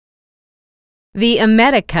The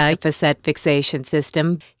Amedica facet fixation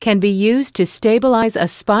system can be used to stabilize a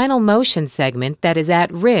spinal motion segment that is at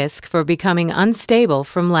risk for becoming unstable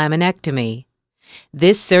from laminectomy.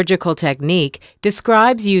 This surgical technique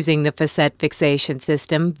describes using the facet fixation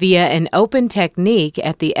system via an open technique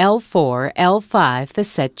at the L4-L5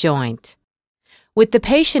 facet joint. With the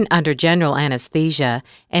patient under general anesthesia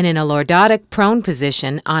and in a lordotic prone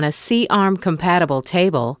position on a C-arm compatible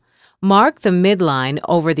table, mark the midline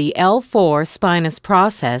over the L4 spinous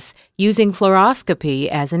process using fluoroscopy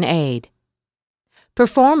as an aid.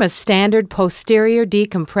 Perform a standard posterior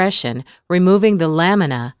decompression, removing the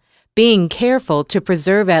lamina, being careful to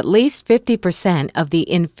preserve at least 50% of the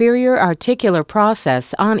inferior articular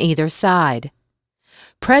process on either side.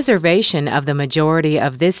 Preservation of the majority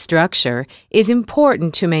of this structure is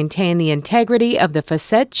important to maintain the integrity of the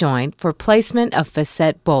facet joint for placement of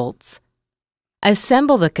facet bolts.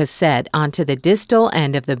 Assemble the cassette onto the distal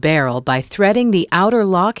end of the barrel by threading the outer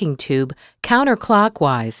locking tube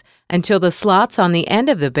counterclockwise until the slots on the end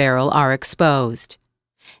of the barrel are exposed.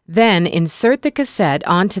 Then insert the cassette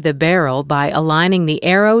onto the barrel by aligning the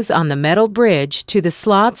arrows on the metal bridge to the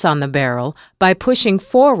slots on the barrel by pushing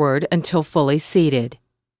forward until fully seated.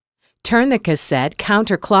 Turn the cassette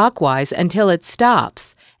counterclockwise until it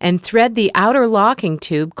stops, and thread the outer locking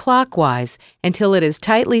tube clockwise until it is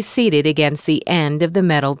tightly seated against the end of the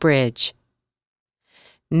metal bridge.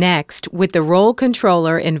 Next, with the roll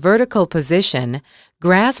controller in vertical position,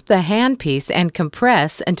 grasp the handpiece and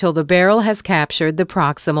compress until the barrel has captured the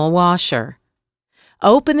proximal washer.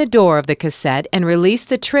 Open the door of the cassette and release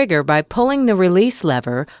the trigger by pulling the release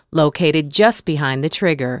lever located just behind the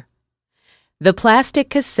trigger. The plastic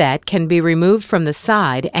cassette can be removed from the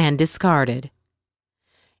side and discarded.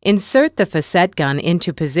 Insert the FacetGun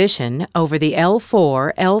into position over the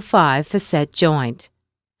L4-L5 facet joint.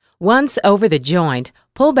 Once over the joint,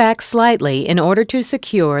 pull back slightly in order to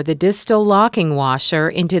secure the distal locking washer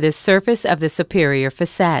into the surface of the superior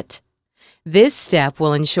facet. This step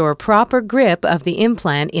will ensure proper grip of the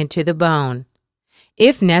implant into the bone.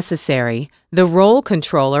 If necessary, the roll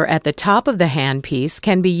controller at the top of the handpiece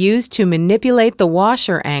can be used to manipulate the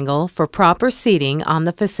washer angle for proper seating on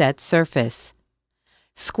the facet surface.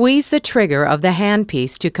 Squeeze the trigger of the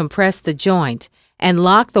handpiece to compress the joint and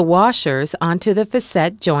lock the washers onto the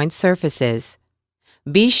facet joint surfaces.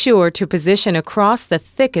 Be sure to position across the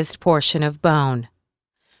thickest portion of bone.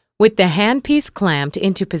 With the handpiece clamped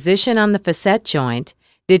into position on the facet joint,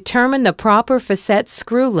 determine the proper facet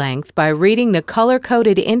screw length by reading the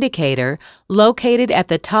color-coded indicator located at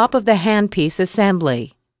the top of the handpiece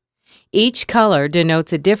assembly. Each color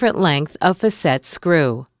denotes a different length of facet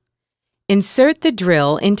screw. Insert the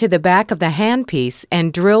drill into the back of the handpiece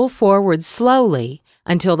and drill forward slowly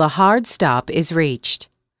until the hard stop is reached.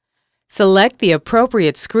 Select the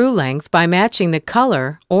appropriate screw length by matching the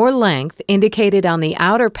color or length indicated on the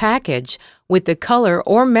outer package with the color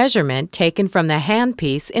or measurement taken from the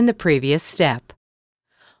handpiece in the previous step.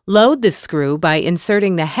 Load the screw by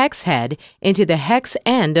inserting the hex head into the hex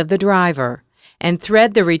end of the driver and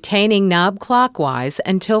thread the retaining knob clockwise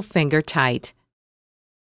until finger tight.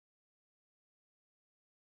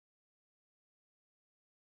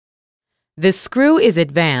 The screw is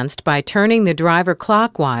advanced by turning the driver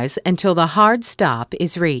clockwise until the hard stop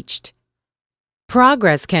is reached.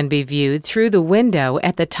 Progress can be viewed through the window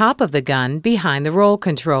at the top of the gun behind the roll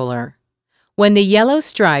controller. When the yellow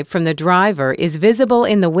stripe from the driver is visible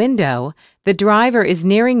in the window, the driver is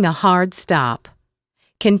nearing the hard stop.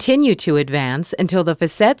 Continue to advance until the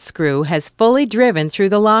facet screw has fully driven through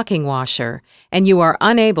the locking washer and you are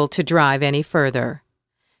unable to drive any further.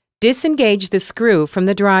 Disengage the screw from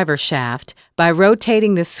the driver shaft by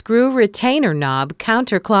rotating the screw retainer knob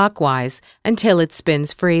counterclockwise until it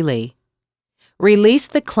spins freely. Release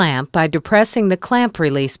the clamp by depressing the clamp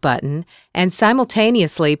release button and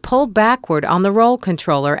simultaneously pull backward on the roll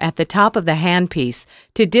controller at the top of the handpiece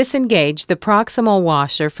to disengage the proximal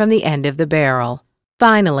washer from the end of the barrel.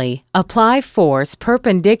 Finally, apply force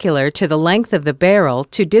perpendicular to the length of the barrel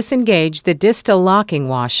to disengage the distal locking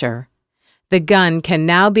washer. The gun can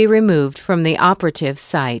now be removed from the operative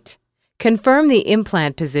site. Confirm the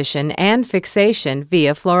implant position and fixation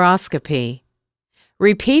via fluoroscopy.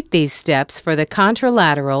 Repeat these steps for the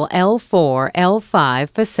contralateral L4-L5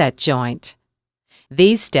 facet joint.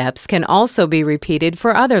 These steps can also be repeated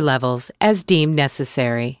for other levels as deemed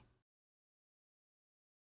necessary.